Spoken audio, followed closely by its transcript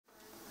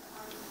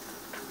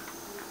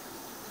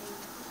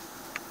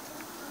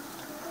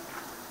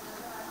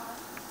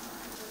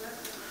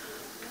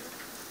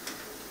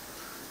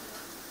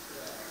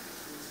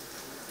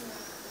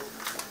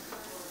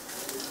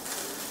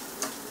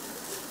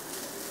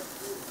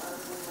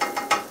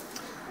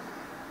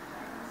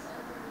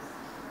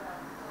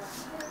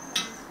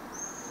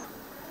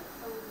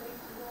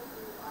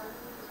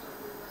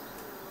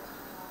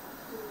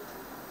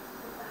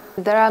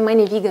There are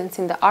many vegans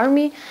in the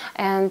army,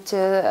 and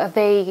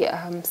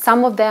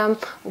some of them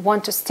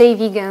want to stay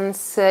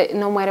vegans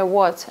no matter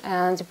what,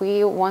 and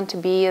we want to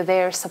be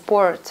their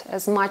support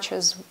as much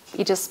as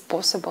it is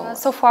possible.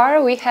 So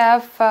far we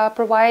have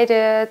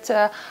provided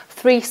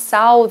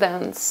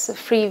 3,000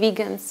 free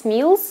vegan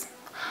meals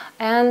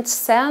and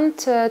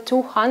sent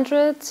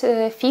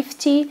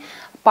 250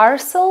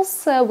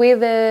 parcels with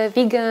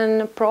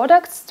vegan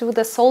products to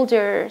the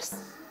soldiers.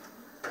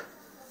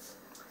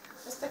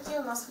 Такий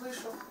у нас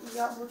вийшов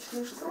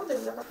яблучний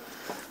штрудель.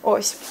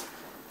 Ось.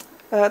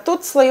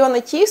 Тут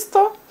слоєне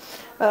тісто,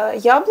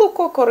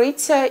 яблуко,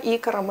 кориця і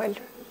карамель.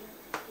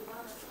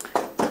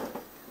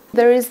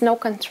 There is no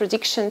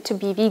contradiction to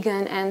be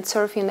vegan and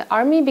serve in the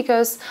army,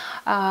 because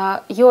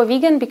you're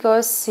vegan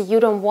because you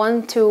don't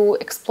want to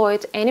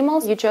exploit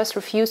animals. You just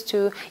refuse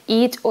to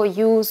eat or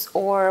use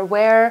or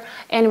wear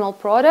animal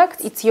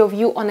products. It's your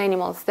view on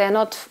animals. They're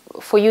not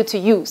for you to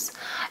use.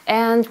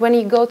 And when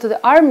you go to the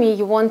army,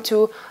 you want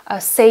to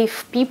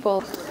save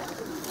people.